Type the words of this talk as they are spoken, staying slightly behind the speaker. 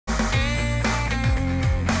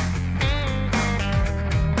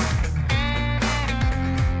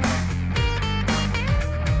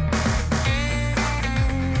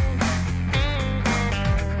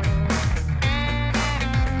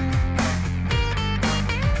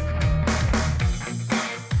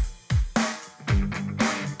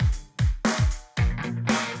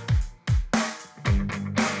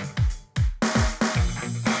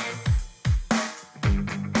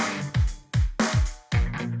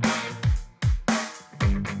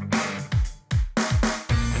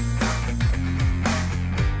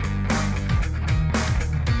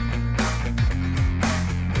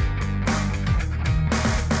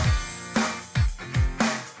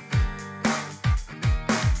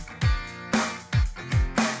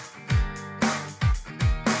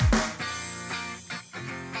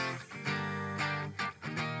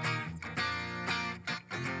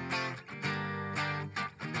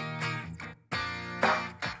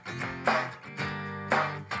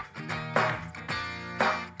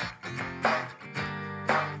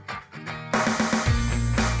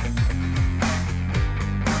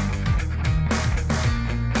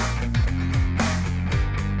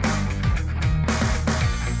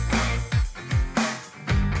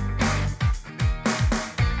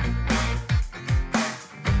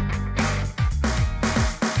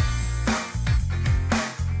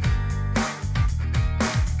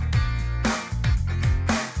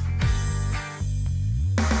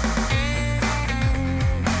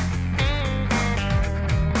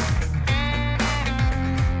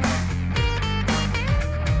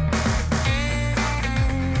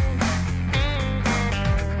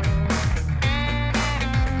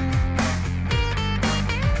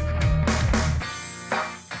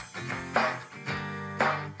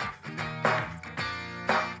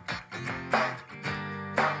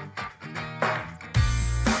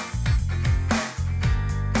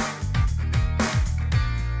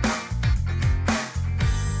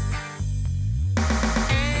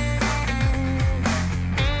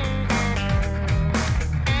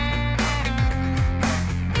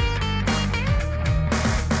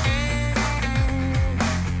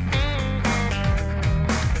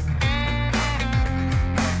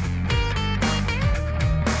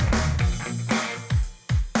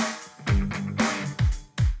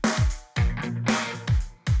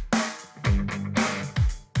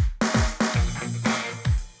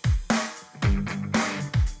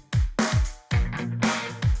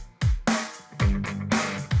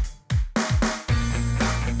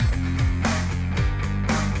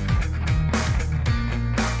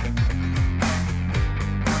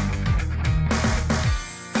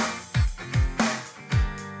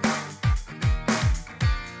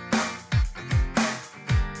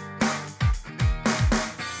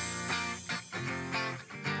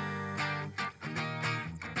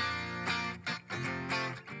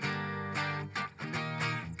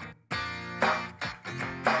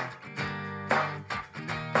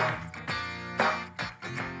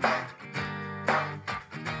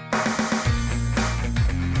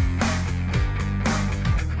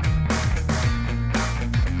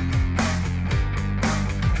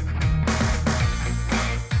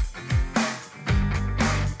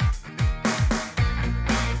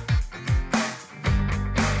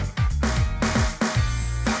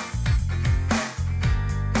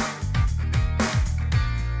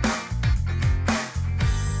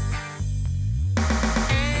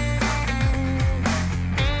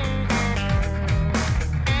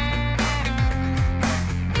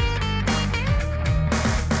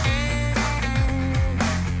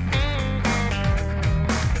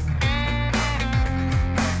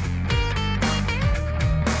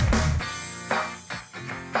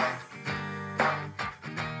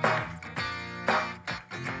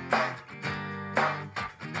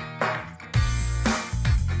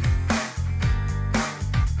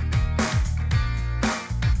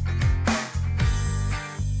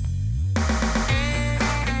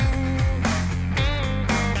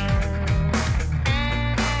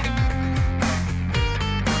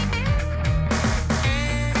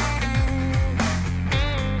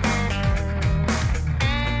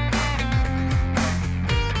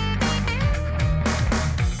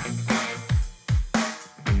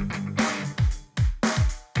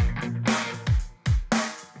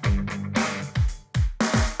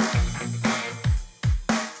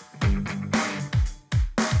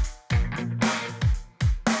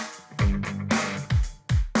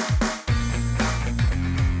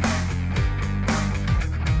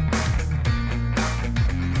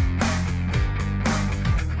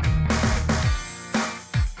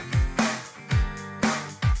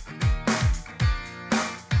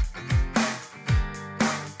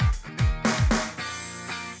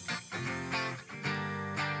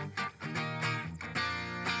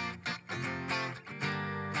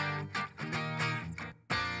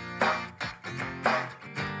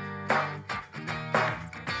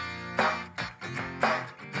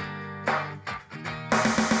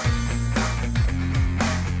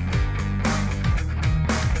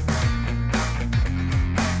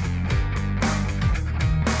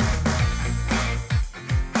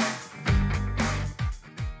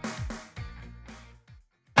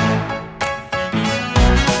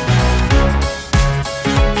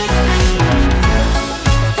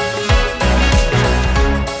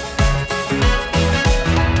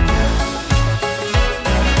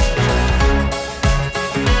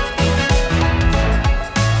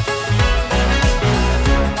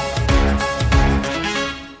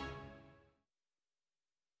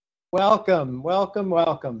Welcome, welcome,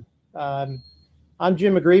 welcome. I'm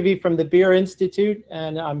Jim McGreevy from the Beer Institute,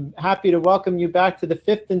 and I'm happy to welcome you back to the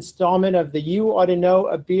 5th installment of the You Ought to Know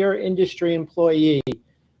a Beer Industry Employee.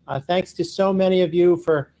 Thanks to so many of you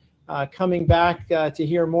for coming back to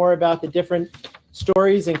hear more about the different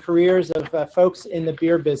stories and careers of folks in the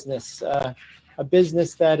beer business, a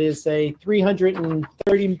business that is a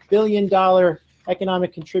 $330 billion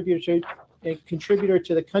economic contributor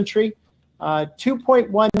to the country.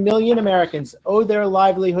 2.1 million Americans owe their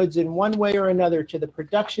livelihoods in one way or another to the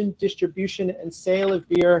production, distribution, and sale of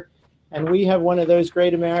beer. And we have one of those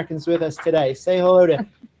great Americans with us today. Say hello to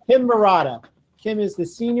Kim Marotta. Kim is the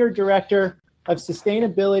Senior Director of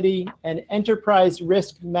Sustainability and Enterprise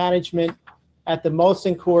Risk Management at the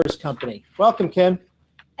Molson Coors Company. Welcome, Kim.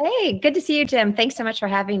 Hey, good to see you, Jim. Thanks so much for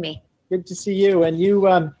having me. Good to see you. And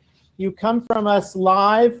you come from us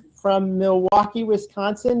live from Milwaukee,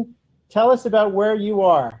 Wisconsin. Tell us about where you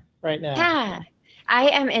are right now. Yeah, I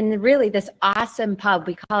am in really this awesome pub.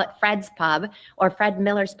 We call it Fred's Pub or Fred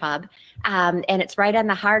Miller's Pub. And it's right on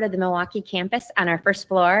the heart of the Milwaukee campus on our first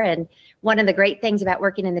floor. And one of the great things about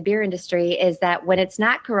working in the beer industry is that when it's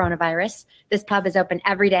not coronavirus, this pub is open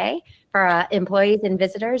every day for employees and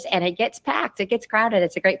visitors, and it gets packed, it gets crowded.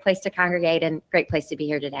 It's a great place to congregate and great place to be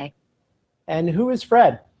here today. And who is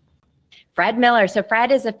Fred? Fred Miller. So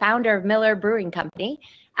Fred is the founder of Miller Brewing Company.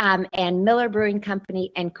 And Miller Brewing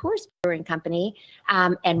Company and Coors Brewing Company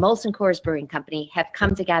and Molson Coors Brewing Company have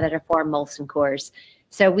come together to form Molson Coors.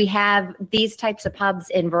 So we have these types of pubs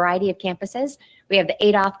in a variety of campuses. We have the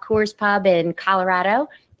Adolph Coors Pub in Colorado,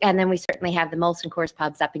 and then we certainly have the Molson Coors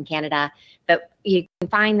pubs up in Canada. But you can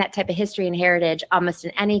find that type of history and heritage almost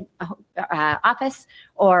in any office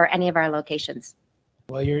or any of our locations.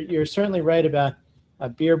 Well, you're certainly right about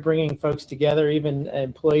beer bringing folks together, even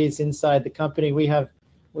employees inside the company. We have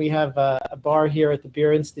a bar here at the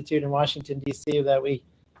Beer Institute in Washington, D.C. that we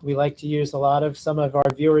like to use a lot of. Some of our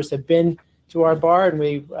viewers have been to our bar, and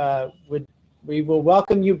we will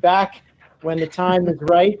welcome you back when the time is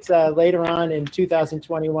right later on in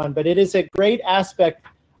 2021. But it is a great aspect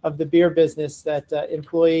of the beer business that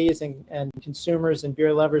employees and consumers and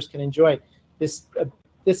beer lovers can enjoy. This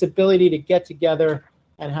ability to get together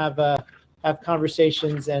and have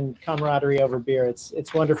conversations and camaraderie over beer.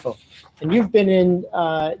 It's wonderful. And you've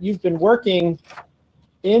been working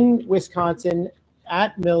in Wisconsin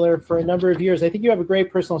at Miller for a number of years. I think you have a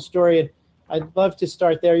great personal story, and I'd love to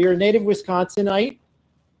start there. You're a native Wisconsinite?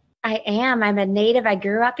 I am. I'm a native. I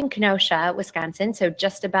grew up in Kenosha, Wisconsin, so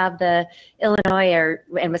just above the Illinois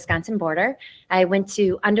and Wisconsin border. I went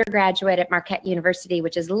to undergraduate at Marquette University,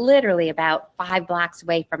 which is literally about 5 blocks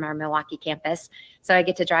away from our Milwaukee campus. So I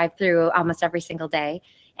get to drive through almost every single day.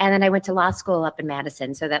 And then I went to law school up in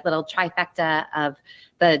Madison. So that little trifecta of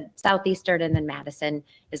the Southeastern and then Madison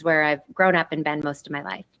is where I've grown up and been most of my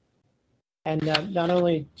life. And not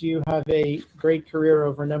only do you have a great career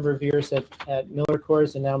over a number of years at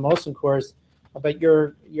MillerCoors and now Molson Coors, but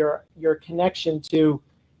your connection to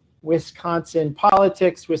Wisconsin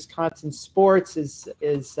politics, Wisconsin sports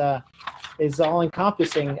is all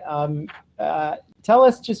encompassing. Tell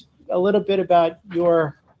us just a little bit about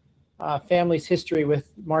your family's history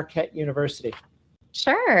with Marquette University.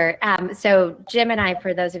 Sure. So Jim and I,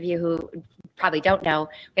 for those of you who probably don't know,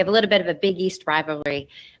 we have a little bit of a Big East rivalry,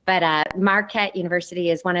 but Marquette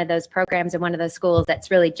University is one of those programs and one of those schools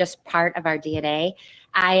that's really just part of our DNA.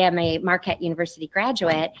 I am a Marquette University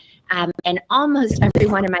graduate, and almost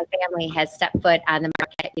everyone in my family has stepped foot on the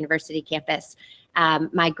Marquette University campus.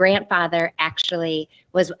 My grandfather actually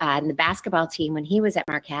was on the basketball team when he was at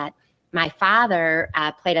Marquette. My father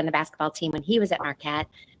played on the basketball team when he was at Marquette.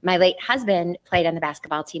 My late husband played on the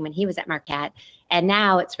basketball team when he was at Marquette. And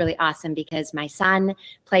now it's really awesome because my son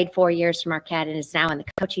played 4 years for Marquette and is now on the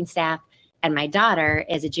coaching staff. And my daughter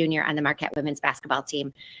is a junior on the Marquette women's basketball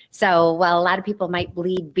team. So while a lot of people might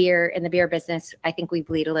bleed beer in the beer business, I think we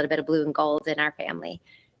bleed a little bit of blue and gold in our family.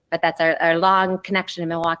 But that's our long connection to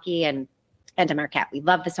Milwaukee and to Marquette. We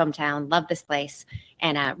love this hometown, love this place,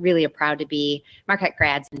 and really are proud to be Marquette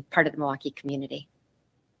grads and part of the Milwaukee community.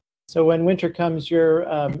 So when winter comes, you're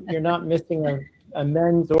not missing a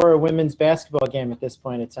men's or a women's basketball game at this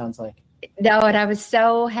point, it sounds like. No, and I was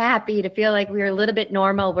so happy to feel like we were a little bit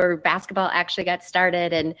normal where basketball actually got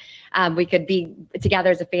started and we could be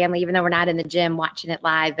together as a family, even though we're not in the gym watching it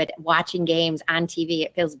live, but watching games on TV.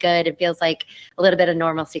 It feels good. It feels like a little bit of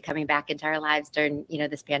normalcy coming back into our lives during,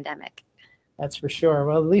 this pandemic. That's for sure.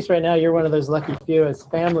 Well, at least right now you're one of those lucky few as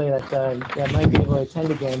family that might be able to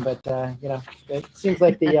attend a game. But it seems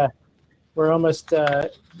like we're almost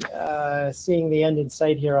seeing the end in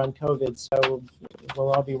sight here on COVID. So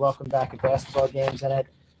we'll all be welcome back at basketball games and at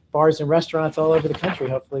bars and restaurants all over the country,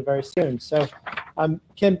 hopefully very soon. So,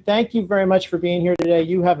 Kim, thank you very much for being here today.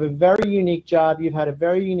 You have a very unique job. You've had a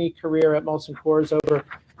very unique career at Molson Coors over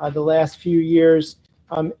the last few years.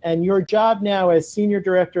 And your job now as Senior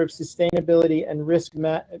Director of Sustainability and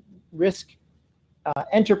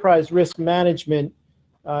Enterprise Risk Management,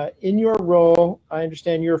 in your role, I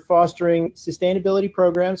understand you're fostering sustainability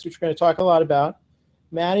programs, which we're going to talk a lot about,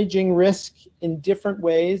 managing risk in different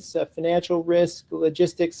ways, financial risk,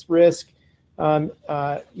 logistics risk.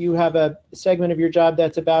 You have a segment of your job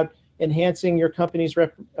that's about enhancing your company's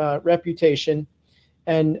reputation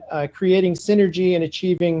and creating synergy and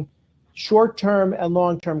achieving short-term and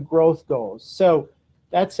long-term growth goals. So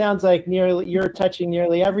that sounds like you're touching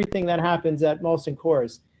nearly everything that happens at Molson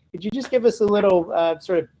Coors. Could you just give us a little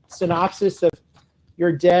sort of synopsis of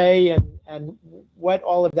your day and what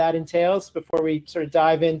all of that entails before we sort of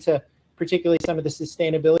dive into particularly some of the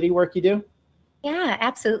sustainability work you do? Yeah,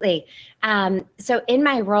 absolutely. So in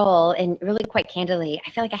my role, and really quite candidly, I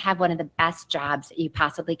feel like I have one of the best jobs that you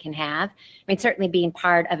possibly can have. I mean, certainly being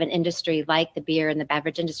part of an industry like the beer and the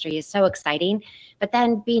beverage industry is so exciting, but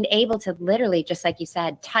then being able to literally, just like you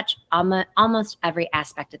said, touch almost every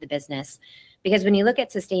aspect of the business. Because when you look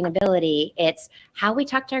at sustainability, it's how we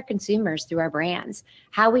talk to our consumers through our brands,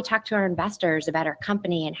 how we talk to our investors about our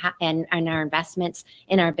company and our investments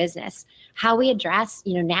in our business, how we address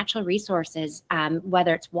natural resources,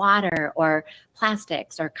 whether it's water or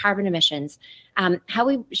plastics or carbon emissions, how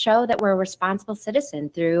we show that we're a responsible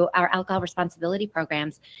citizen through our alcohol responsibility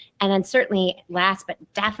programs, and then certainly last but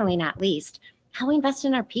definitely not least, how we invest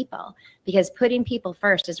in our people, because putting people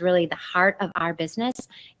first is really the heart of our business,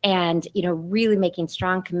 and really making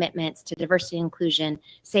strong commitments to diversity, inclusion,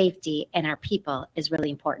 safety, and our people is really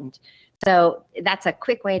important. So that's a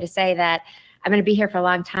quick way to say that I'm going to be here for a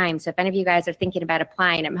long time. So if any of you guys are thinking about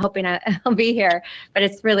applying, I'm hoping I'll be here, but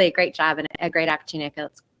it's really a great job and a great opportunity. I feel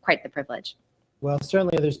it's quite the privilege. Well,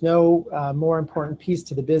 certainly there's no more important piece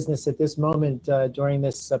to the business at this moment during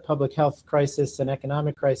this public health crisis and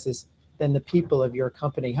economic crisis than the people of your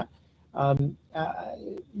company.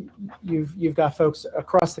 You've got folks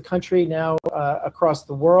across the country now, across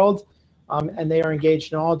the world, and they are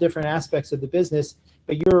engaged in all different aspects of the business.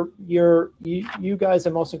 But you guys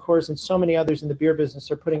at Molson Coors and so many others in the beer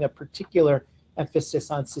business are putting a particular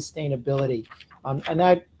emphasis on sustainability, and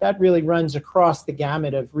that really runs across the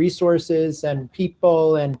gamut of resources and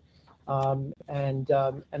people and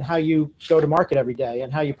how you go to market every day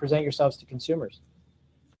and how you present yourselves to consumers.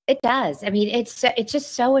 It does. I mean, it's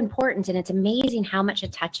just so important, and it's amazing how much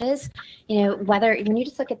it touches. Whether when you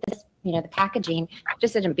just look at this, the packaging,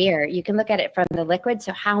 just in a beer, you can look at it from the liquid.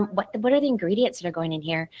 So what are the ingredients that are going in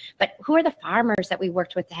here? But who are the farmers that we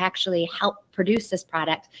worked with to actually help produce this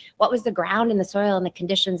product? What was the ground and the soil and the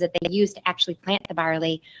conditions that they used to actually plant the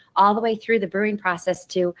barley, all the way through the brewing process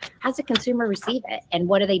to how's the consumer receive it, and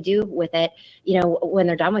what do they do with it? When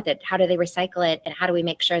they're done with it, how do they recycle it, and how do we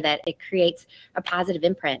make sure that it creates a positive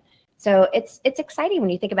imprint? So it's exciting when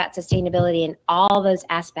you think about sustainability and all those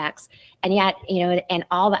aspects, and yet, and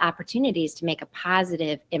all the opportunities to make a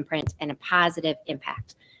positive imprint and a positive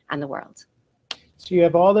impact on the world. So you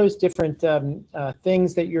have all those different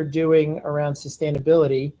things that you're doing around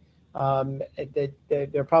sustainability. There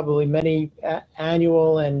are probably many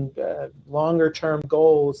annual and longer-term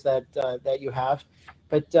goals that you have,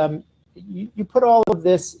 but you put all of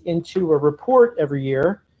this into a report every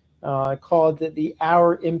year called the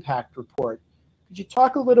Our Impact Report. Could you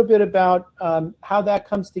talk a little bit about how that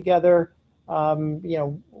comes together,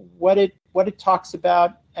 what it talks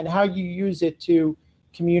about, and how you use it to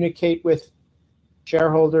communicate with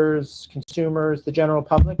shareholders, consumers, the general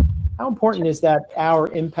public? How important is that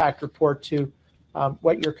Our Impact Report to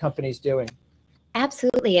what your company's doing?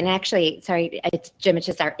 Absolutely. And actually, sorry, Jim, it's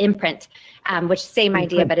just our imprint, which same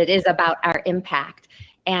idea, but it is about our impact.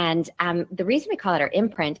 And the reason we call it our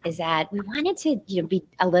imprint is that we wanted to be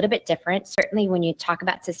a little bit different. Certainly when you talk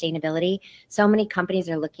about sustainability, so many companies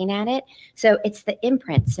are looking at it. So it's the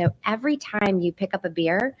imprint. So every time you pick up a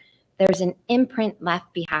beer, there's an imprint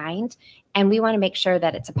left behind, and we want to make sure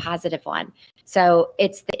that it's a positive one. So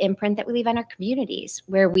it's the imprint that we leave on our communities,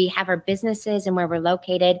 where we have our businesses and where we're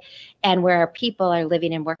located and where our people are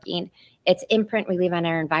living and working. It's imprint we leave on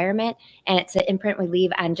our environment, and it's an imprint we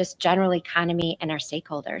leave on just general economy and our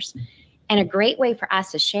stakeholders. And a great way for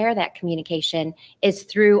us to share that communication is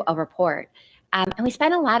through a report. And we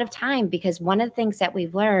spend a lot of time, because one of the things that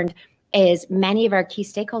we've learned is many of our key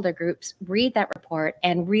stakeholder groups read that report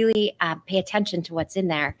and really pay attention to what's in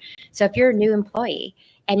there. So if you're a new employee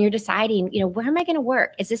and you're deciding, where am I going to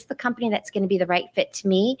work? Is this the company that's going to be the right fit to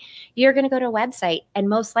me? You're going to go to a website, and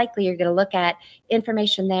most likely you're going to look at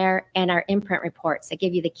information there and our imprint reports that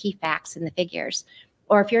give you the key facts and the figures.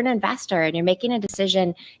 Or if you're an investor and you're making a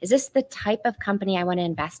decision, is this the type of company I want to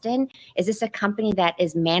invest in? Is this a company that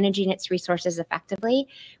is managing its resources effectively?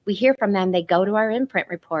 We hear from them. They go to our imprint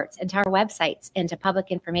reports and to our websites and to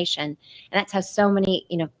public information. And that's how so many,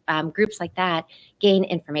 groups like that gain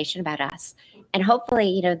information about us. And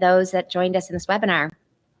hopefully, those that joined us in this webinar,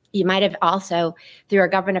 you might have also, through our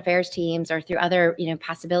government affairs teams or through other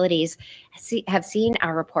possibilities, have seen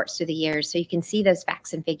our reports through the years. So you can see those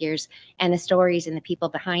facts and figures and the stories and the people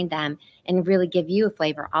behind them, and really give you a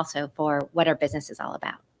flavor also for what our business is all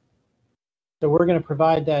about. So we're going to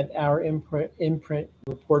provide our imprint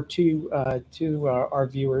report to our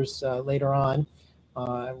viewers later on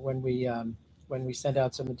when we send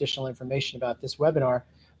out some additional information about this webinar.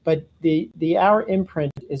 But our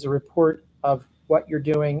imprint is a report of what you're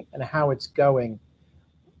doing and how it's going.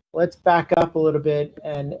 Let's back up a little bit,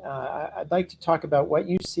 and I'd like to talk about what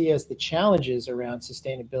you see as the challenges around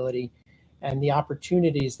sustainability and the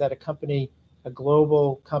opportunities that a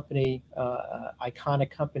global company, iconic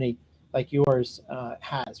company like yours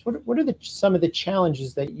has. What are some of the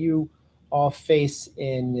challenges that you all face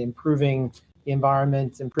in improving the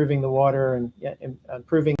environment, improving the water, and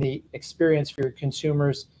improving the experience for your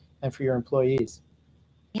consumers and for your employees?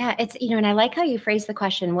 Yeah, it's, and I like how you phrase the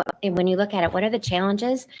question, when you look at it, what are the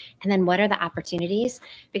challenges and then what are the opportunities?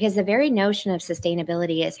 Because the very notion of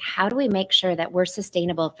sustainability is, how do we make sure that we're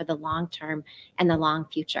sustainable for the long term and the long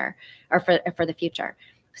future, or for the future?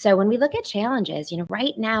 So when we look at challenges,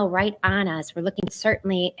 right now, right on us, we're looking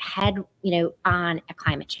certainly head, on a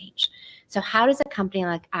climate change. So how does a company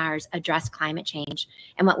like ours address climate change?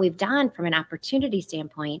 And what we've done from an opportunity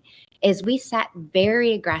standpoint is we set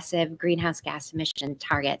very aggressive greenhouse gas emission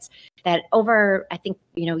targets that over, I think,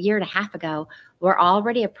 a year and a half ago, were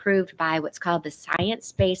already approved by what's called the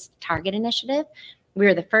Science Based Target Initiative. We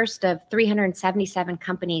were the first of 377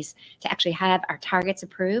 companies to actually have our targets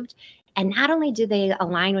approved. And not only do they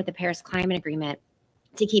align with the Paris Climate Agreement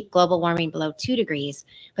to keep global warming below 2 degrees,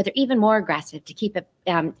 but they're even more aggressive to keep it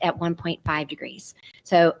at 1.5 degrees.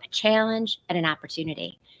 So a challenge and an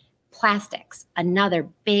opportunity. Plastics, another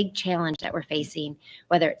big challenge that we're facing,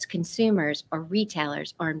 whether it's consumers or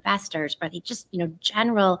retailers or investors, or they just,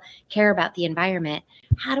 general care about the environment.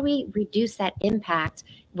 How do we reduce that impact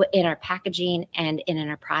in our packaging and in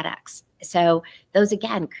our products? So those,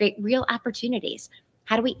 again, create real opportunities.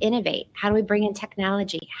 How do we innovate? How do we bring in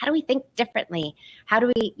technology? How do we think differently? How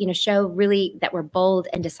do we, show really that we're bold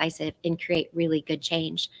and decisive and create really good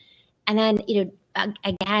change? And then,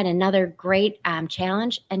 again, another great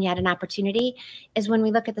challenge and yet an opportunity is when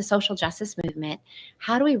we look at the social justice movement.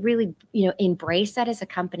 How do we really, embrace that as a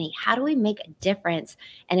company? How do we make a difference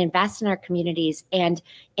and invest in our communities and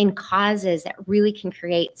in causes that really can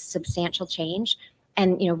create substantial change?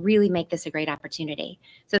 And, really make this a great opportunity.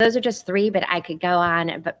 So those are just 3, but I could go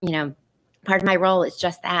on. But, part of my role is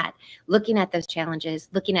just that, looking at those challenges,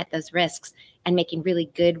 looking at those risks, and making really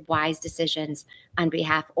good, wise decisions on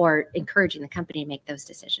behalf, or encouraging the company to make those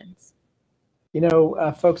decisions.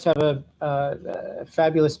 Folks have a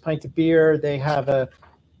fabulous pint of beer. They have a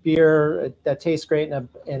beer that tastes great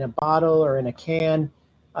in a bottle or in a can.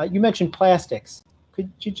 You mentioned plastics. Could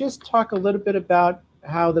you just talk a little bit about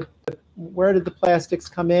how where did the plastics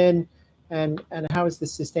come in, and how is the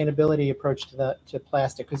sustainability approach to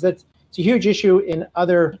plastic? Because it's a huge issue in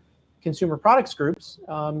other consumer products groups,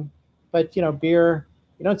 but beer,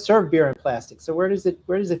 you don't serve beer in plastic. So where does it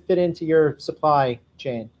fit into your supply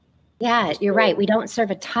chain? Yeah, you're right. We don't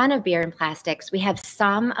serve a ton of beer in plastics. We have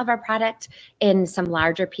some of our product in some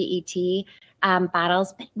larger PET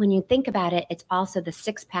bottles. But when you think about it, it's also the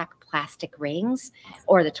 6-pack plastic rings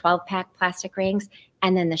or the 12-pack plastic rings,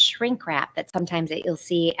 and then the shrink wrap that sometimes that you'll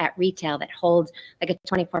see at retail that holds like a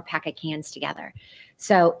 24-pack of cans together.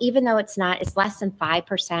 So even though it's less than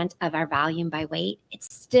 5% of our volume by weight,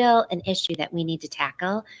 it's still an issue that we need to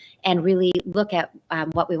tackle and really look at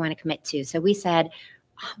what we want to commit to. So we said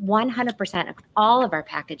 100% of all of our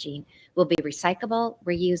packaging will be recyclable,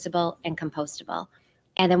 reusable, and compostable.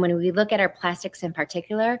 And then when we look at our plastics in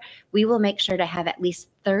particular, we will make sure to have at least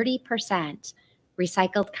 30%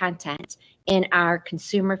 recycled content in our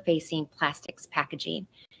consumer-facing plastics packaging.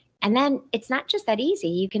 And then it's not just that easy.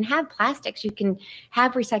 You can have plastics, you can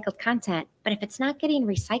have recycled content, but if it's not getting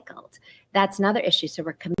recycled, that's another issue. So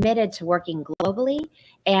we're committed to working globally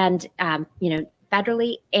and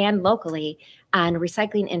federally and locally on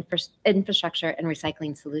recycling infrastructure and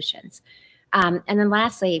recycling solutions. And then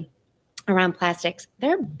lastly, around plastics,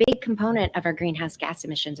 they're a big component of our greenhouse gas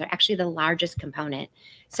emissions. They're actually the largest component.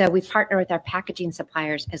 So we partner with our packaging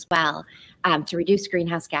suppliers as well to reduce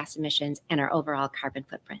greenhouse gas emissions and our overall carbon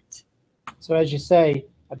footprint. So as you say,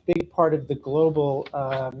 a big part of the global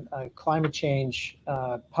climate change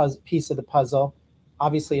piece of the puzzle,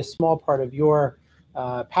 obviously a small part of your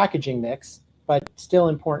packaging mix, but still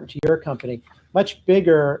important to your company. Much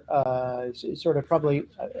bigger, sort of probably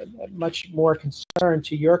much more concern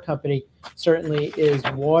to your company certainly is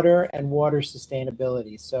water and water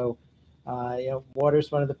sustainability. So, water is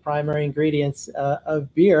one of the primary ingredients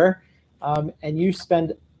of beer, and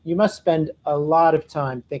you must spend a lot of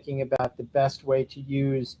time thinking about the best way to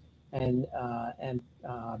use and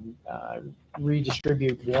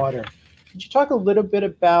redistribute water. Could you talk a little bit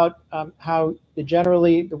about how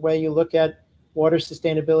generally the way you look at water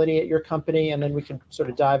sustainability at your company, and then we can sort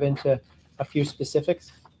of dive into a few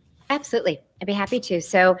specifics? Absolutely. I'd be happy to.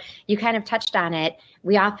 So you kind of touched on it.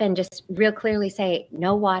 We often just real clearly say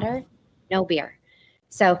no water, no beer.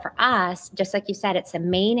 So for us, just like you said, it's the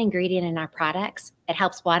main ingredient in our products. It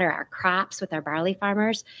helps water our crops with our barley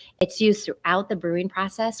farmers. It's used throughout the brewing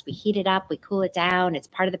process. We heat it up, we cool it down. It's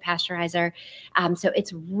part of the pasteurizer. So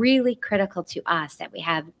it's really critical to us that we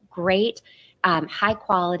have great, high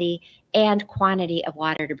quality and quantity of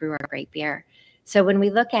water to brew our great beer. So when we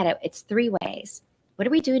look at it, it's three ways. What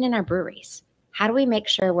are we doing in our breweries? How do we make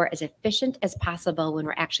sure we're as efficient as possible when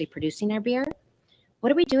we're actually producing our beer?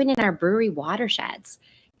 What are we doing in our brewery watersheds?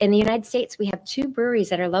 In the United States, we have 2 breweries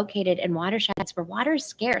that are located in watersheds where water is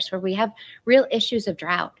scarce, where we have real issues of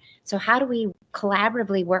drought. So how do we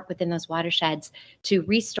collaboratively work within those watersheds to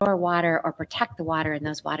restore water or protect the water in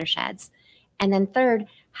those watersheds? And then third,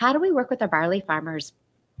 how do we work with our barley farmers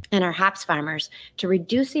and our hops farmers to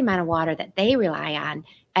reduce the amount of water that they rely on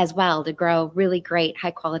as well to grow really great high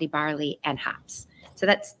quality barley and hops? So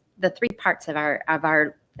that's the 3 parts of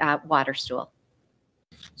our water stool.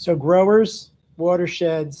 So growers,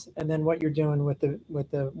 watersheds, and then what you're doing with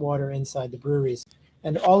the water inside the breweries,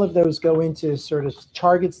 and all of those go into sort of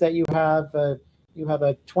targets that you have. You have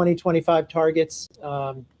a 2025 targets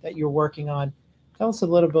that you're working on. Tell us a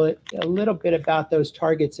little bit about those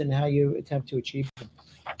targets and how you attempt to achieve them.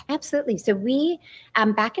 Absolutely. So we,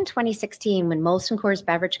 back in 2016, when Molson Coors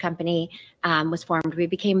Beverage Company was formed, we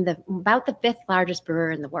became about the 5th largest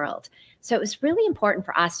brewer in the world. So it was really important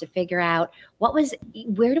for us to figure out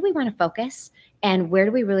where do we want to focus and where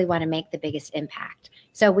do we really want to make the biggest impact?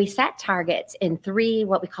 So we set targets in 3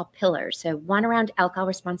 what we call pillars. So 1 around alcohol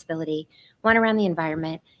responsibility, 1 around the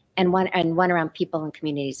environment, and one around people and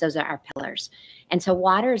communities. Those are our pillars. And so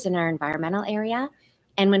water is in our environmental area.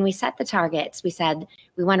 And when we set the targets, we said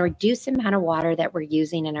we want to reduce the amount of water that we're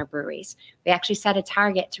using in our breweries. We actually set a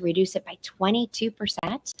target to reduce it by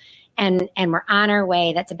 22%. And we're on our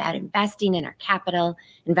way. That's about investing in our capital,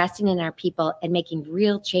 investing in our people, and making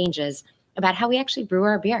real changes about how we actually brew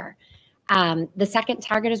our beer. The second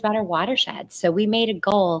target is about our watersheds. So we made a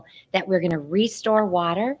goal that we're going to restore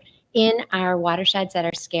water in our watersheds that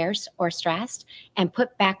are scarce or stressed and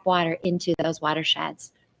put back water into those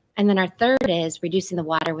watersheds. And then our third is reducing the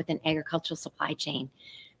water within agricultural supply chain.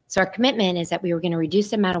 So our commitment is that we were going to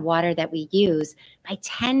reduce the amount of water that we use by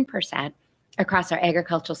 10% across our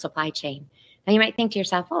agricultural supply chain. Now you might think to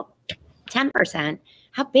yourself, oh, 10%,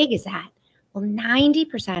 how big is that? Well,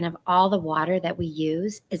 90% of all the water that we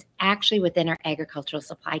use is actually within our agricultural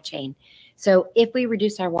supply chain. So if we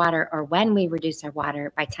reduce our water, or when we reduce our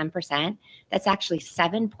water by 10%, that's actually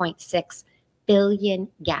 7.6 billion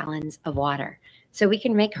gallons of water. So we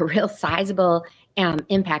can make a real sizable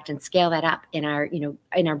impact and scale that up in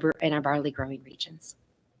our barley growing regions.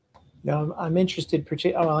 Now, I'm interested.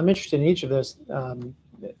 I'm interested in each of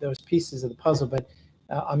those pieces of the puzzle, but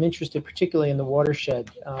I'm interested particularly in the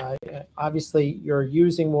watershed. Obviously, you're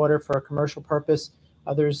using water for a commercial purpose.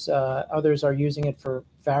 Others are using it for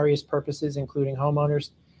various purposes, including homeowners.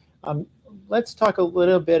 Let's talk a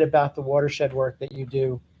little bit about the watershed work that you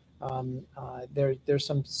do. There's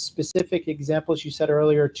some specific examples. You said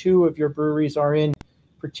earlier 2 of your breweries are in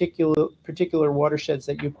particular watersheds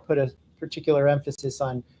that you put a particular emphasis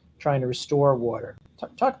on trying to restore water.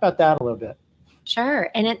 Talk about that a little bit. Sure.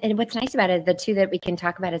 And what's nice about it, the 2 that we can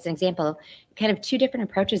talk about as an example, kind of 2 different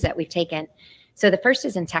approaches that we've taken. So the first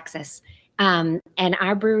is in Texas. And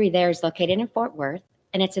our brewery there is located in Fort Worth,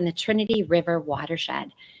 and it's in the Trinity River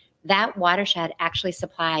watershed. That watershed actually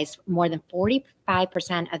supplies more than 45%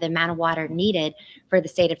 of the amount of water needed for the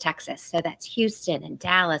state of Texas. So that's Houston and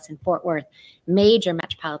Dallas and Fort Worth, major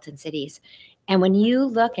metropolitan cities. And when you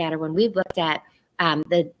look at, or when we've looked at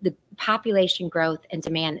the population growth and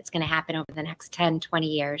demand that's going to happen over the next 10, 20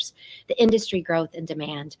 years, the industry growth and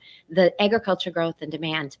demand, the agriculture growth and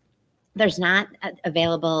demand, there's not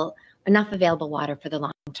enough available water for the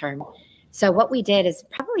long term. So what we did is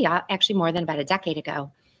probably actually more than about a decade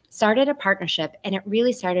ago, started a partnership, and it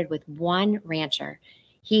really started with one rancher.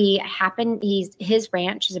 His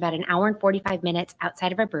ranch is about an hour and 45 minutes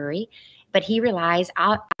outside of our brewery, but he relies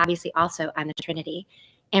obviously also on the Trinity.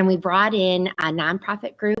 And we brought in a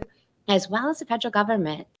nonprofit group as well as the federal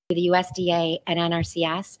government, the USDA and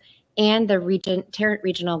NRCS, and the Tarrant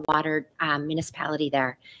Regional Water Municipality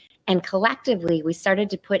there. And collectively, we started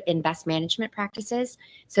to put in best management practices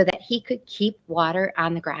so that he could keep water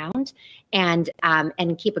on the ground and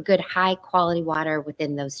keep a good high quality water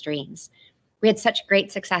within those streams. We had such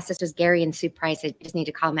great success. This was Gary and Sue Price. I just need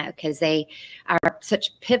to call them out because they are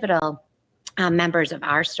such pivotal members of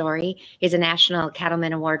our story. He's a National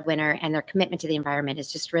Cattleman Award winner, and their commitment to the environment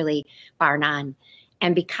is just really bar none.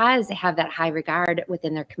 And because they have that high regard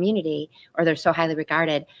within their community, or they're so highly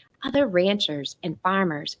regarded, other ranchers and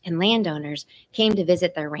farmers and landowners came to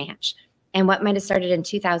visit their ranch. And what might have started in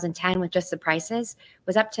 2010 with just the Prices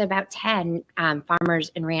was up to about 10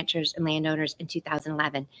 farmers and ranchers and landowners in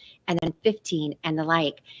 2011, and then 15 and the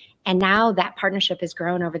like. And now that partnership has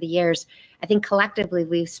grown over the years. I think collectively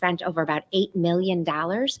we've spent over about $8 million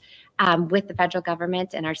with the federal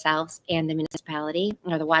government and ourselves and the municipality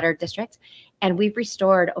or the water district. And we've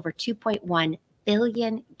restored over 2.1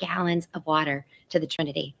 billion gallons of water to the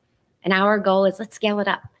Trinity. And our goal is let's scale it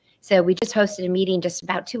up. So we just hosted a meeting just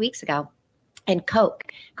about 2 weeks ago. And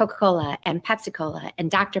Coca-Cola, and Pepsi-Cola,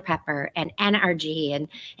 and Dr. Pepper, and NRG,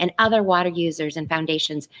 and other water users and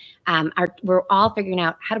foundations, we're all figuring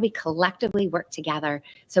out how do we collectively work together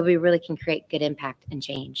so we really can create good impact and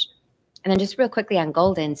change. And then just real quickly on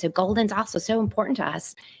Golden. So Golden's also so important to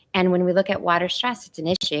us. And when we look at water stress, it's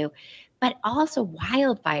an issue, but also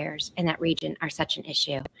wildfires in that region are such an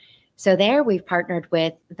issue. So there we've partnered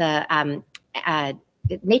with the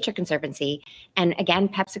Nature Conservancy, and again,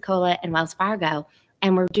 Pepsi-Cola and Wells Fargo,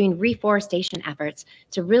 and we're doing reforestation efforts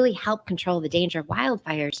to really help control the danger of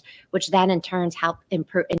wildfires, which then in turn helps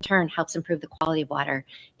improve the quality of water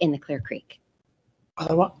in the Clear Creek.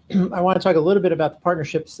 I want to talk a little bit about the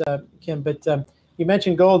partnerships, Kim, but you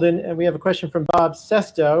mentioned Golden, and we have a question from Bob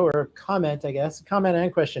Sesto, or a comment, I guess, comment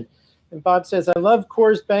and question. And Bob says, I love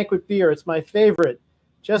Coors Banquet beer. It's my favorite.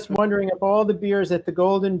 Just wondering if all the beers at the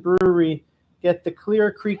Golden Brewery get the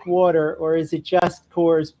Clear Creek water, or is it just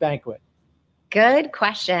Coors Banquet? Good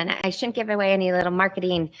question. I shouldn't give away any little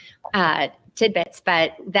marketing tidbits,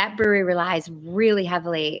 but that brewery relies really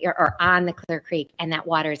heavily or on the Clear Creek, and that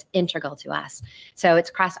water is integral to us. So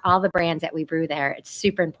it's across all the brands that we brew there. It's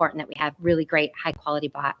super important that we have really great high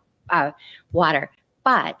quality water,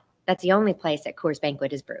 but that's the only place that Coors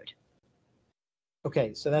Banquet is brewed.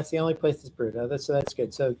 Okay, so that's the only place it's brewed. So that's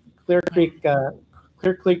good. So Clear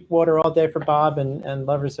Creek water all day for Bob and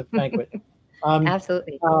lovers of Banquet.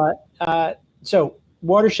 Absolutely. So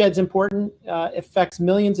watershed's important, affects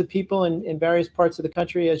millions of people in various parts of the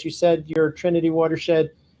country. As you said, your Trinity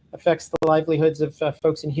watershed affects the livelihoods of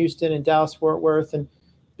folks in Houston and Dallas, Fort Worth, and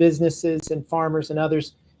businesses and farmers and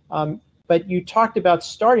others. But you talked about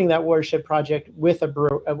starting that watershed project with a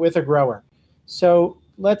grower. So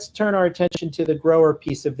let's turn our attention to the grower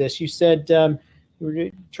piece of this. You said you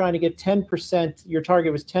were trying to get 10%. Your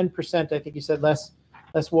target was 10%. I think you said less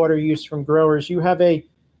water use from growers. You have a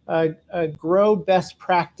grow best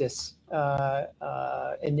practice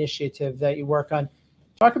initiative that you work on.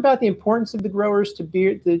 Talk about the importance of the growers to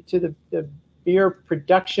the beer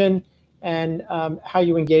production and how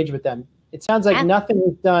you engage with them. It sounds like nothing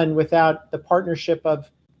is done without the partnership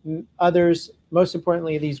of others, most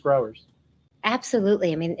importantly, these growers.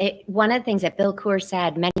 Absolutely. I mean, one of the things that Bill Coors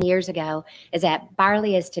said many years ago is that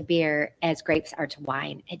barley is to beer as grapes are to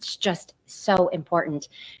wine. It's just so important.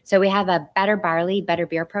 So we have a Better Barley, Better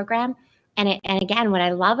Beer program. And again, what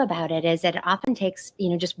I love about it is that it often takes,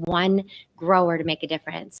 just one grower to make a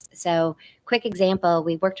difference. So quick example,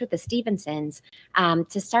 we worked with the Stevensons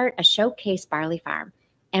to start a showcase barley farm.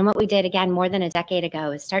 And what we did, again, more than a decade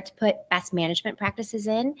ago is start to put best management practices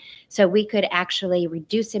in so we could actually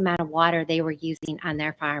reduce the amount of water they were using on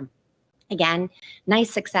their farm. Again, nice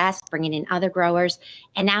success, bringing in other growers.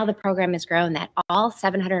 And now the program has grown that all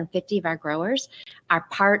 750 of our growers are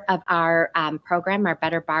part of our program, our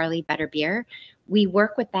Better Barley, Better Beer. We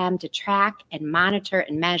work with them to track and monitor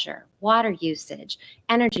and measure water usage,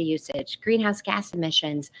 energy usage, greenhouse gas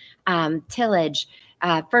emissions, tillage,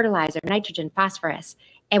 fertilizer, nitrogen, phosphorus.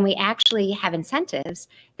 And we actually have incentives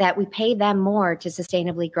that we pay them more to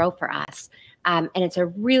sustainably grow for us. And it's a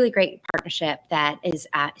really great partnership that is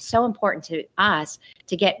so important to us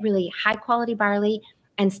to get really high quality barley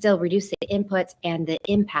and still reduce the inputs and the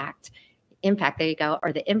impact, there you go,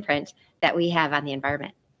 or the imprint that we have on the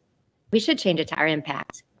environment. We should change it to our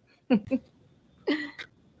impact.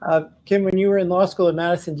 Kim, when you were in law school at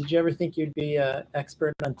Madison, did you ever think you'd be an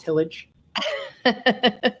expert on tillage?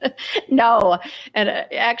 No. And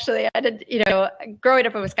actually, I did, growing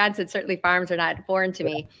up in Wisconsin, certainly farms are not foreign to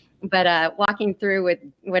me. But walking through with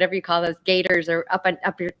whatever you call those gaiters or up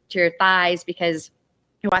to your thighs because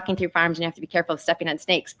you're walking through farms and you have to be careful of stepping on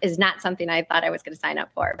snakes is not something I thought I was going to sign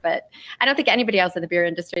up for. But I don't think anybody else in the beer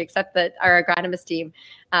industry, except that our agronomist team,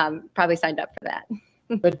 probably signed up for that.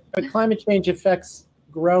 But climate change affects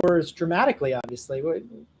growers dramatically, obviously.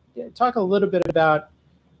 Talk a little bit about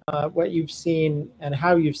what you've seen and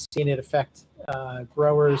how you've seen it affect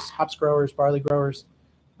growers, hops growers, barley growers.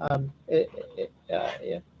 The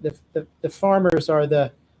farmers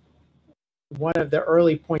are one of the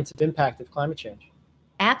early points of impact of climate change.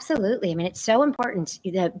 Absolutely. I mean, it's so important.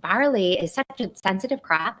 The barley is such a sensitive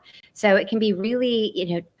crop, so it can be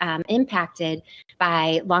really, impacted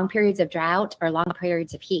by long periods of drought or long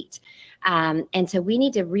periods of heat. And so we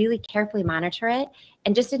need to really carefully monitor it.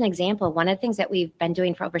 And just an example, one of the things that we've been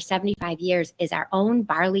doing for over 75 years is our own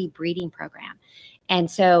barley breeding program. And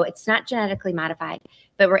so it's not genetically modified,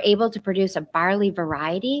 but we're able to produce a barley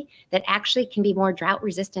variety that actually can be more drought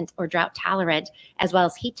resistant or drought tolerant, as well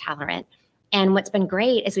as heat tolerant. And what's been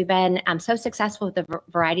great is we've been so successful with the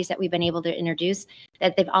varieties that we've been able to introduce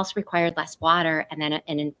that they've also required less water and then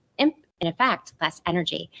in effect, less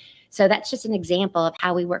energy. So that's just an example of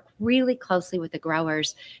how we work really closely with the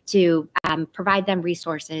growers to provide them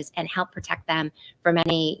resources and help protect them from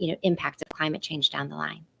any impact of climate change down the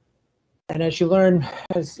line. And as you learn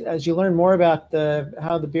more about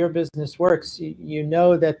how the beer business works, you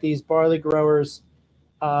know that these barley growers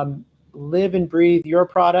live and breathe your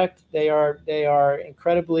product. They are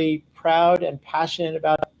incredibly proud and passionate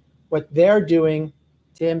about what they're doing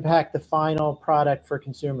to impact the final product for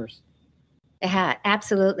consumers. Yeah,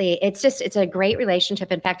 absolutely. It's a great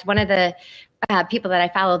relationship. In fact, one of the people that I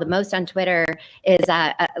follow the most on Twitter is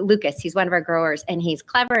Lucas. He's one of our growers, and he's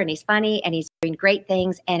clever and he's funny and he's doing great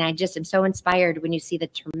things. And I just am so inspired when you see the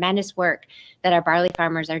tremendous work that our barley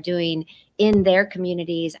farmers are doing in their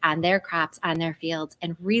communities, on their crops, on their fields,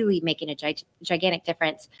 and really making a gigantic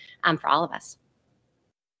difference for all of us.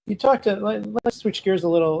 You talked let's switch gears a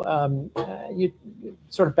little. You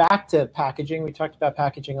sort of back to packaging. We talked about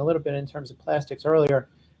packaging a little bit in terms of plastics earlier,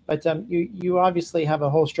 but you obviously have a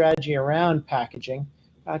whole strategy around packaging.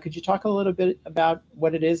 Could you talk a little bit about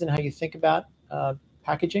what it is and how you think about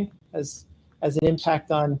packaging as an impact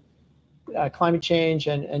on climate change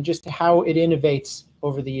and just how it innovates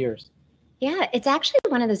over the years? Yeah, it's actually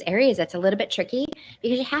one of those areas that's a little bit tricky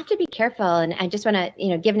because you have to be careful. And I just want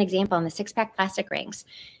to, give an example on the 6-pack plastic rings.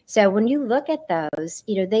 So when you look at those,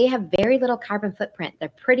 they have very little carbon footprint. They're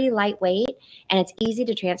pretty lightweight and it's easy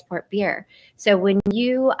to transport beer. So when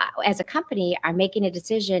you, as a company, are making a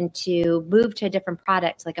decision to move to a different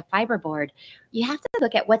product like a fiberboard, you have to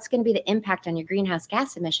look at what's going to be the impact on your greenhouse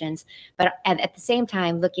gas emissions, but at the same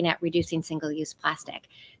time, looking at reducing single-use plastic.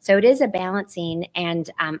 So it is a balancing, and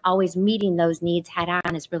always meeting those needs head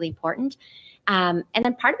on is really important. And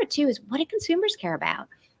then part of it too is, what do consumers care about?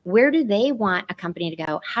 Where do they want a company to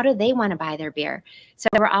go? How do they want to buy their beer? So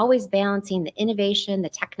we're always balancing the innovation, the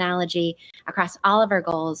technology across all of our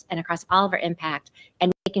goals and across all of our impact,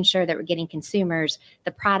 and making sure that we're getting consumers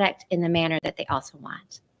the product in the manner that they also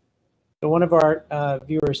want. So one of our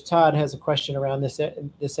viewers, Todd, has a question around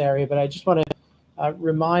this area, but I just want to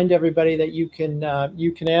remind everybody that you can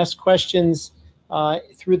ask questions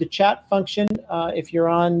through the chat function if you're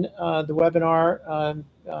on the webinar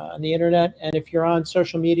on the internet, and if you're on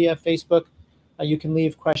social media, Facebook, you can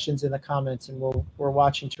leave questions in the comments, and we're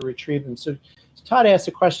watching to retrieve them. So Todd asked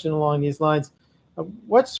a question along these lines: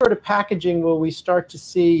 what sort of packaging will we start to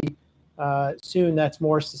see soon that's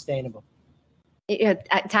more sustainable?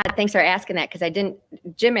 Todd, thanks for asking that, because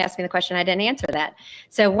Jim asked me the question, I didn't answer that.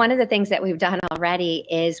 So one of the things that we've done already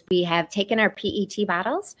is we have taken our PET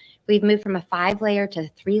bottles, we've moved from a 5-layer to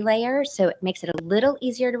 3-layer, so it makes it a little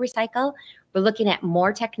easier to recycle. We're looking at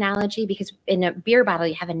more technology because in a beer bottle,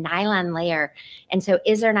 you have a nylon layer. And so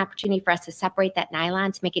is there an opportunity for us to separate that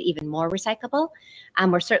nylon to make it even more recyclable?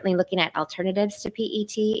 We're certainly looking at alternatives to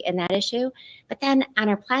PET in that issue. But then on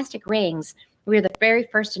our plastic rings, we were the very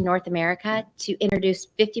first in North America to introduce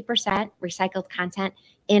 50% recycled content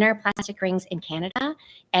in our plastic rings in Canada.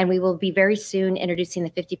 And we will be very soon introducing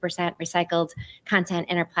the 50% recycled content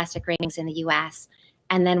in our plastic rings in the US.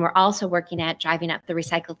 And then we're also working at driving up the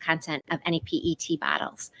recycled content of any PET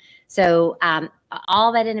bottles. So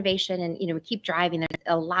all that innovation, and we keep driving. There's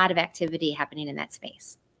a lot of activity happening in that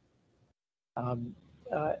space.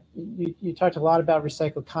 You talked a lot about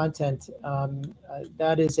recycled content.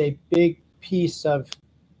 That is a big piece of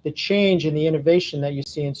the change and the innovation that you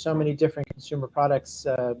see in so many different consumer products,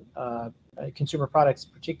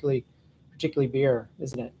 particularly beer,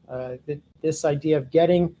 isn't it? This idea of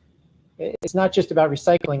it's not just about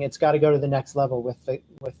recycling; it's got to go to the next level with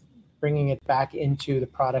bringing it back into the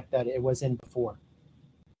product that it was in before.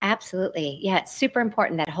 Absolutely, yeah, it's super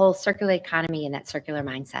important, that whole circular economy and that circular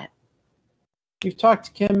mindset. You've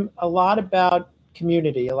talked, Kim, a lot about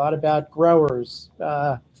community, a lot about growers,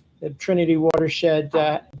 the Trinity Watershed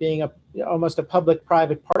being almost a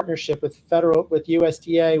public-private partnership with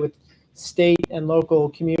USDA, with state and local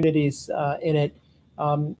communities in it.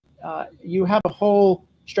 You have a whole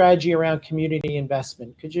strategy around community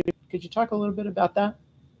investment. Could you talk a little bit about that?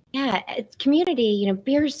 Yeah, it's community,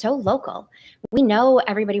 beer is so local. We know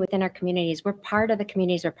everybody within our communities. We're part of the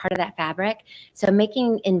communities. We're part of that fabric. So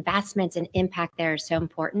making investments and impact there is so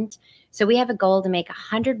important. So we have a goal to make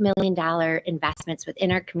 $100 million investments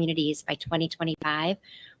within our communities by 2025.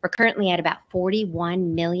 We're currently at about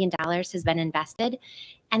 $41 million has been invested.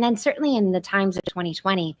 And then certainly in the times of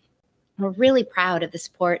 2020, we're really proud of the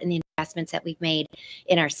support and the investments that we've made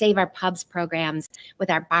in our Save Our Pubs programs with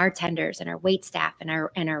our bartenders and our wait staff and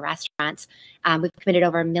our restaurants. We've committed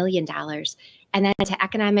over $1 million. And then to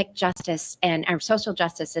economic justice and our social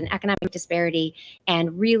justice and economic disparity,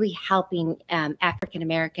 and really helping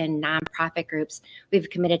African-American nonprofit groups, we've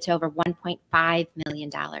committed to over $1.5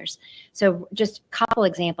 million. So just a couple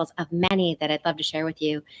examples of many that I'd love to share with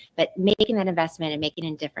you, but making that investment and making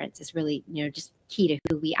a difference is really, just key to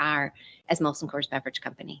who we are as Molson Coors Beverage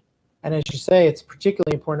Company. And as you say, it's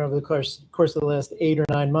particularly important over the course of the last 8 or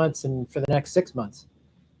 9 months and for the next 6 months.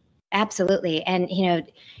 Absolutely. And,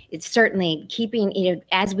 it's certainly keeping,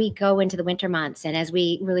 as we go into the winter months and as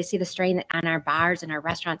we really see the strain on our bars and our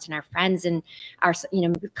restaurants and our friends and our,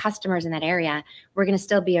 customers in that area, we're going to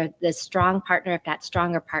still be the strong partner, if not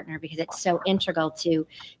stronger partner, because it's so integral to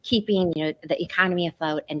keeping, the economy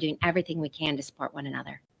afloat and doing everything we can to support one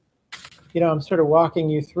another. I'm sort of walking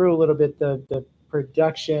you through a little bit the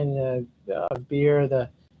production of beer, the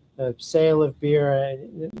sale of beer,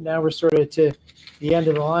 and now we're sort of to the end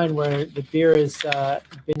of the line where the beer has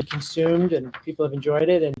been consumed and people have enjoyed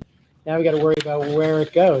it, and now we got to worry about where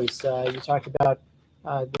it goes. You talked about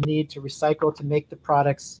the need to recycle, to make the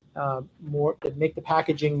products make the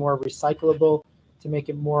packaging more recyclable, to make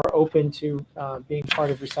it more open to being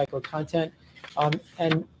part of recycled content,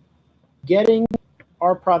 and getting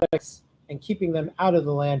our products and keeping them out of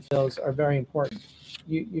the landfills are very important.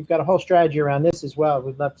 You've got a whole strategy around this as well.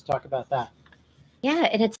 We'd love to talk about that. Yeah,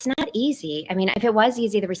 and it's not easy. I mean, if it was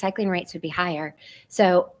easy, the recycling rates would be higher.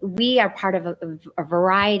 So we are part of a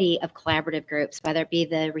variety of collaborative groups, whether it be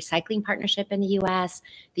the Recycling Partnership in the U.S.,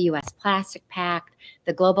 the U.S. Plastic Pact,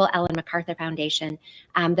 the Global Ellen MacArthur Foundation.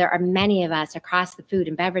 There are many of us across the food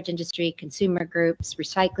and beverage industry, consumer groups,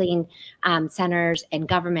 recycling centers, and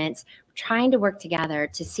governments trying to work together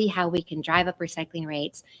to see how we can drive up recycling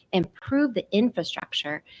rates, improve the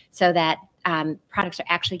infrastructure so that products are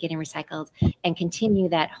actually getting recycled, and continue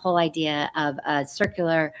that whole idea of a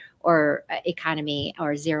circular or economy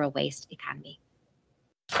or zero waste economy.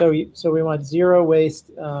 So we want zero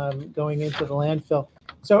waste going into the landfill.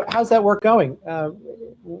 So how's that work going?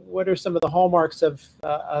 What are some of the hallmarks of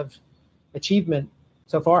achievement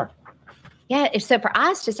so far? Yeah, so for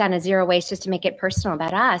us, just on a zero waste, just to make it personal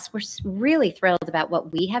about us, we're really thrilled about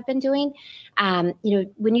what we have been doing.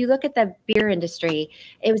 When you look at the beer industry,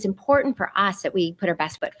 it was important for us that we put our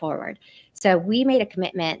best foot forward. So we made a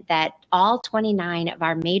commitment that all 29 of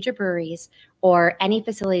our major breweries or any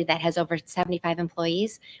facility that has over 75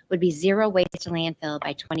 employees would be zero waste to landfill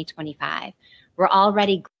by 2025. We're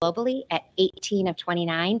already globally at 18 of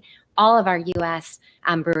 29. All of our U.S.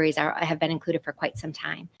 breweries have been included for quite some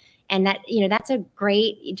time. And that, that's a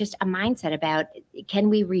great, just a mindset about, can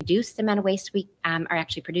we reduce the amount of waste we are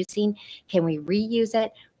actually producing? Can we reuse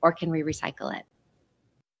it, or can we recycle it?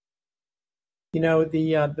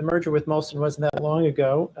 The merger with Molson wasn't that long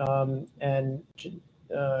ago. And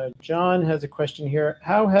John has a question here.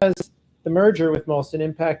 How has the merger with Molson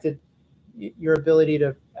impacted your ability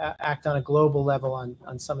to act on a global level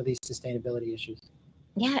on some of these sustainability issues?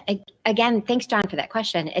 Yeah, again, thanks, John, for that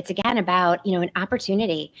question. It's again about, an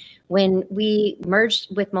opportunity. When we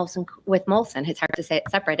merged with Molson, it's hard to say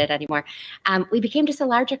it's separated anymore. We became just a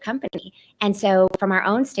larger company. And so from our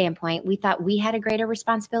own standpoint, we thought we had a greater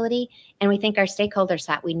responsibility, and we think our stakeholders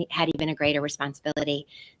thought we had even a greater responsibility.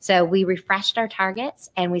 So we refreshed our targets,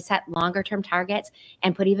 and we set longer term targets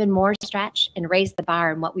and put even more stretch and raised the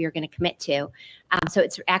bar on what we were going to commit to. So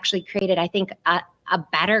it's actually created, I think, a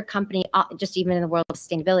better company, just even in the world of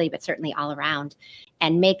sustainability, but certainly all around,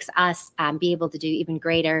 and makes us be able to do even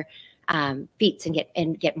greater feats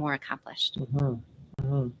and get more accomplished. Mm-hmm.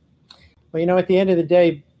 Mm-hmm. Well, at the end of the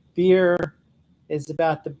day, beer is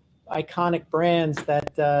about the iconic brands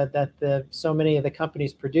that so many of the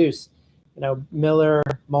companies produce. Miller,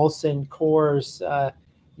 Molson, Coors.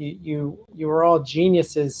 You were all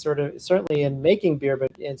geniuses, certainly in making beer,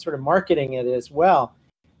 but in sort of marketing it as well.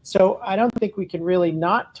 So I don't think we can really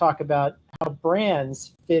not talk about how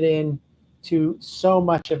brands fit in to so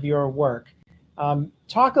much of your work.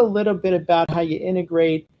 Talk a little bit about how you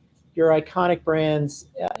integrate your iconic brands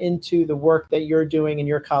into the work that you're doing and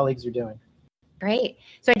your colleagues are doing. Great.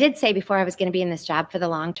 So I did say before I was going to be in this job for the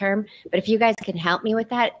long term, but if you guys can help me with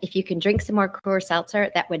that, if you can drink some more Coors Seltzer,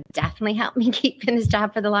 that would definitely help me keep in this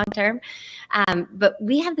job for the long term. But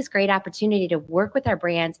we have this great opportunity to work with our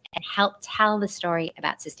brands and help tell the story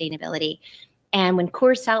about sustainability. And when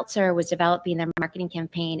Coors Seltzer was developing their marketing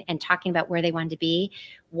campaign and talking about where they wanted to be,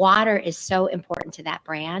 water is so important to that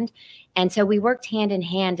brand. And so we worked hand in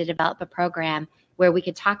hand to develop a program where we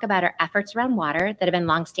could talk about our efforts around water that have been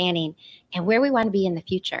longstanding and where we want to be in the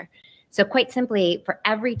future. So quite simply, for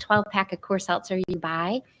every 12-pack of Coors Seltzer you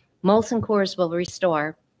buy, Molson Coors will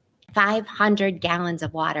restore 500 gallons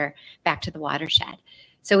of water back to the watershed.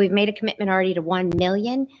 So we've made a commitment already to 1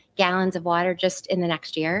 million gallons of water just in the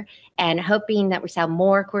next year, and hoping that we sell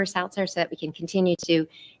more Coors Seltzer so that we can continue to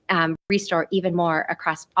restore even more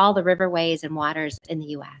across all the riverways and waters in the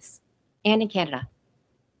U.S. and in Canada.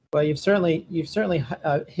 Well, you've certainly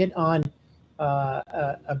hit on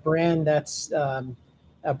a brand that's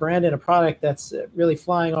a brand and a product that's really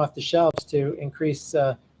flying off the shelves to increase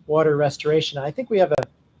water restoration. I think we have a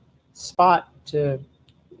spot to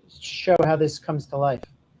show how this comes to life.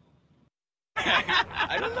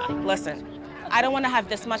 Listen, I don't want to have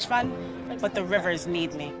this much fun, but the rivers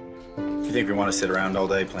need me. Do you think we want to sit around all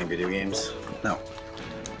day playing video games? No,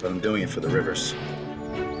 but I'm doing it for the rivers.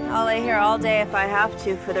 I'll lay here all day if I have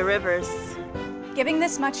to for the rivers. Giving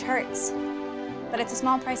this much hurts, but it's a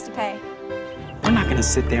small price to pay. We're not gonna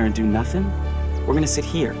sit there and do nothing. We're gonna sit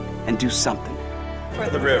here and do something. For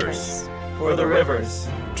the rivers. For the rivers.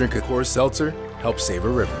 Drink a Coors Seltzer, help save a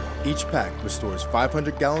river. Each pack restores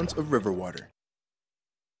 500 gallons of river water.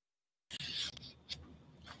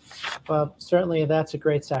 Well, certainly that's a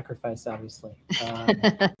great sacrifice, obviously.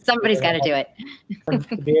 Somebody's got to do it.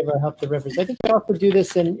 To be able to help the rivers. I think we also do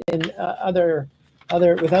this in other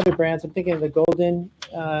brands. I'm thinking of the Golden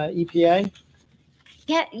EPA.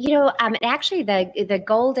 Yeah, actually the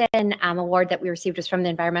Golden Award that we received was from the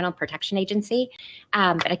Environmental Protection Agency,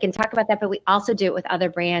 but I can talk about that, but we also do it with other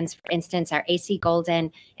brands. For instance, our AC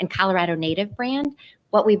Golden and Colorado Native brand.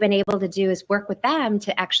 What we've been able to do is work with them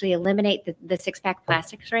to actually eliminate the six-pack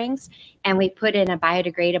plastic rings, and we put in a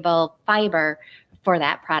biodegradable fiber for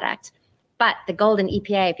that product. But the Golden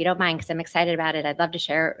EPA, if you don't mind, because I'm excited about it, I'd love to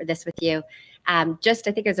share this with you. Just,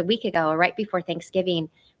 I think it was a week ago, or right before Thanksgiving,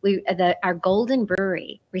 our Golden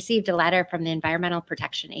Brewery received a letter from the Environmental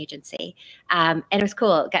Protection Agency. And it was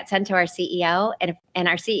cool. It got sent to our CEO, and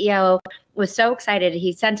our CEO was so excited.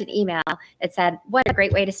 He sent an email that said, what a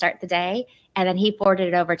great way to start the day. And then he forwarded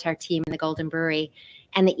it over to our team in the Golden Brewery.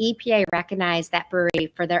 And the EPA recognized that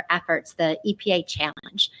brewery for their efforts, the EPA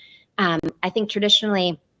Challenge. I think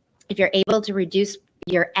traditionally, if you're able to reduce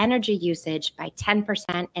your energy usage by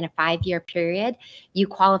 10% in a 5-year period, you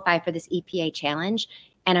qualify for this EPA challenge.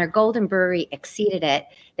 And our Golden Brewery exceeded it.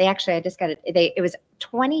 They actually, it was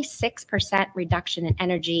 26% reduction in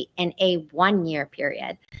energy in a 1-year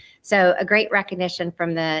period. So a great recognition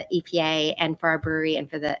from the EPA and for our brewery and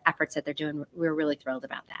for the efforts that they're doing. We're really thrilled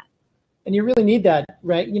about that. And you really need that,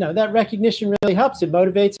 right? That recognition really helps. It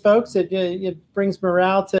motivates folks. It brings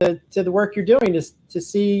morale to the work you're doing, to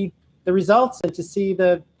see the results and to see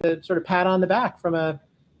the sort of pat on the back from a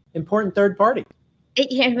important third party.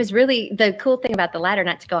 It was really the cool thing about the letter,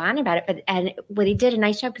 not to go on about it, and what he did a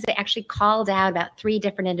nice job, because they actually called out about 3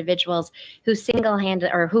 different individuals who single-handed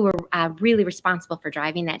or who were really responsible for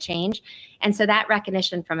driving that change. And so that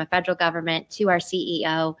recognition from a federal government to our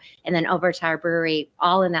CEO and then over to our brewery,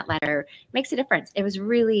 all in that letter, makes a difference. It was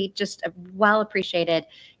really just well appreciated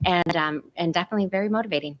and definitely very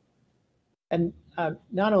motivating. And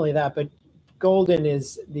not only that, but Golden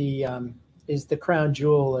is the crown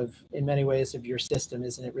jewel of, in many ways, of your system,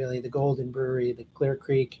 isn't it? Really, the Golden Brewery, the Clear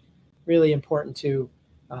Creek, really important to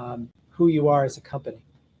who you are as a company.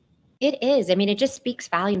 It is. I mean, it just speaks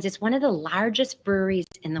volumes. It's one of the largest breweries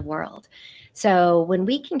in the world. So when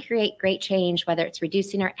we can create great change, whether it's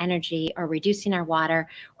reducing our energy or reducing our water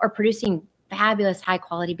or producing fabulous high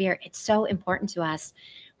quality beer, it's so important to us.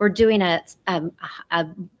 We're doing a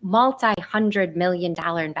multi-$100 million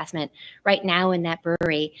investment right now in that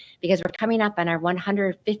brewery because we're coming up on our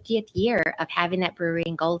 150th year of having that brewery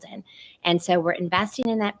in Golden. And so we're investing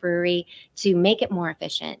in that brewery to make it more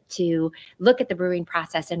efficient, to look at the brewing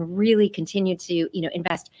process and really continue to,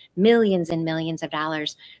 invest millions and millions of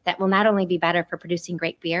dollars that will not only be better for producing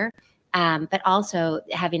great beer, but also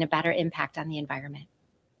having a better impact on the environment.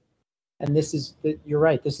 And you're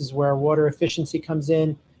right, this is where water efficiency comes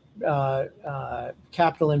in.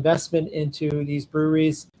 Capital investment into these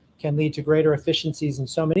breweries can lead to greater efficiencies in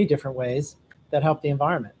so many different ways that help the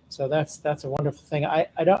environment. So that's a wonderful thing.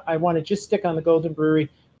 I want to just stick on the Golden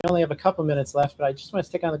Brewery. We only have a couple minutes left, but I just want to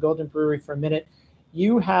stick on the Golden Brewery for a minute.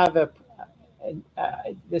 You have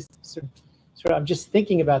this sort of I'm just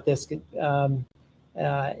thinking about this in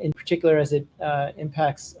particular as it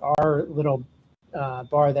impacts our little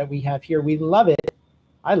bar that we have here. We love it.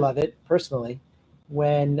 I love it personally.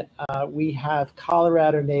 When we have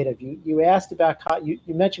Colorado Native. You asked about, you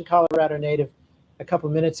mentioned Colorado Native a couple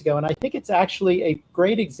of minutes ago, and I think it's actually a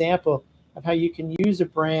great example of how you can use a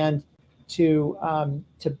brand to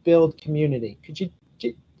build community. Could you,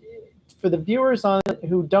 for the viewers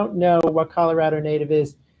who don't know what Colorado Native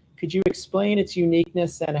is, could you explain its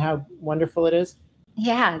uniqueness and how wonderful it is?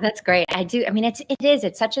 Yeah, that's great. I do. I mean,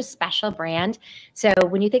 it's such a special brand. So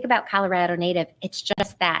when you think about Colorado Native, it's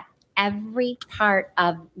just that. Every part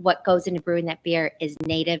of what goes into brewing that beer is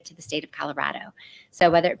native to the state of Colorado. So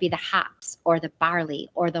whether it be the hops or the barley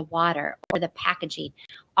or the water or the packaging,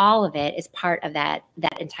 all of it is part of that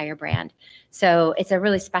entire brand. So it's a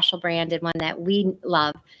really special brand and one that we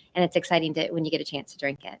love, and it's exciting when you get a chance to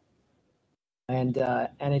drink it. And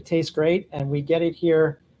it tastes great, and we get it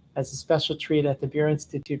here as a special treat at the Beer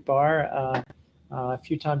Institute bar a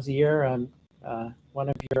few times a year.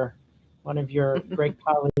 One of your great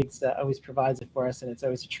colleagues always provides it for us, and it's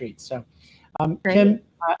always a treat. So, Kim,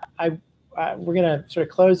 we're going to sort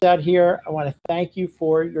of close out here. I want to thank you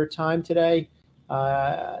for your time today.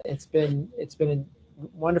 It's been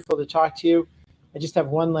wonderful to talk to you. I just have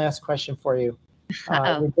one last question for you.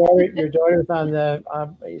 Your daughter's on the,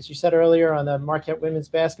 as you said earlier, on the Marquette women's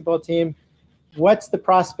basketball team. What's the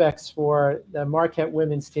prospects for the Marquette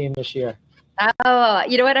women's team this year? Oh,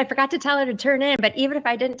 you know what? I forgot to tell her to turn in, but even if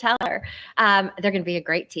I didn't tell her, they're going to be a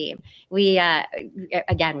great team. We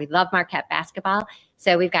love Marquette basketball.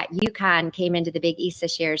 So we've got UConn came into the Big East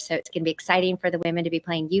this year. So it's going to be exciting for the women to be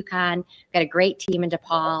playing UConn. We've got a great team in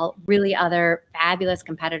DePaul, really other fabulous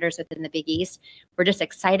competitors within the Big East. We're just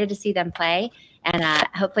excited to see them play. And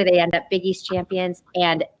hopefully they end up Big East champions.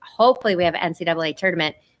 And hopefully we have an NCAA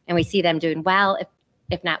tournament and we see them doing well,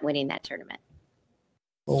 if not winning that tournament.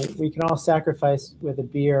 Well, we can all sacrifice with a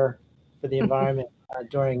beer for the environment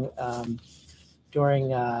during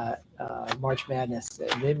March Madness.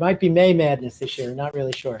 It might be May Madness this year. Not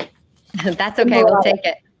really sure. That's okay. We'll take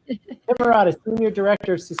it. Kim Marotta, Senior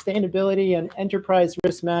Director of Sustainability and Enterprise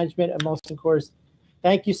Risk Management at Molson Coors.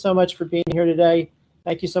 Thank you so much for being here today.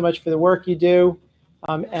 Thank you so much for the work you do.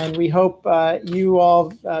 And we hope you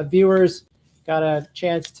all viewers got a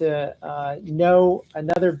chance to know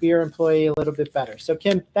another beer employee a little bit better. So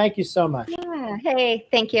Kim, thank you so much. Yeah. Hey,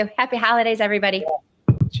 thank you. Happy holidays, everybody.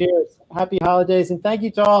 Yeah. Cheers. Happy holidays. And thank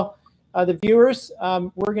you to all the viewers.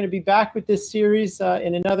 We're going to be back with this series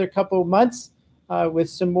in another couple of months with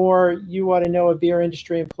some more You Ought to Know a Beer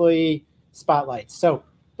Industry Employee spotlights. So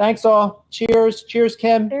thanks all. Cheers. Cheers,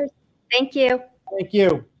 Kim. Cheers. Thank you. Thank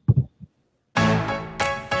you.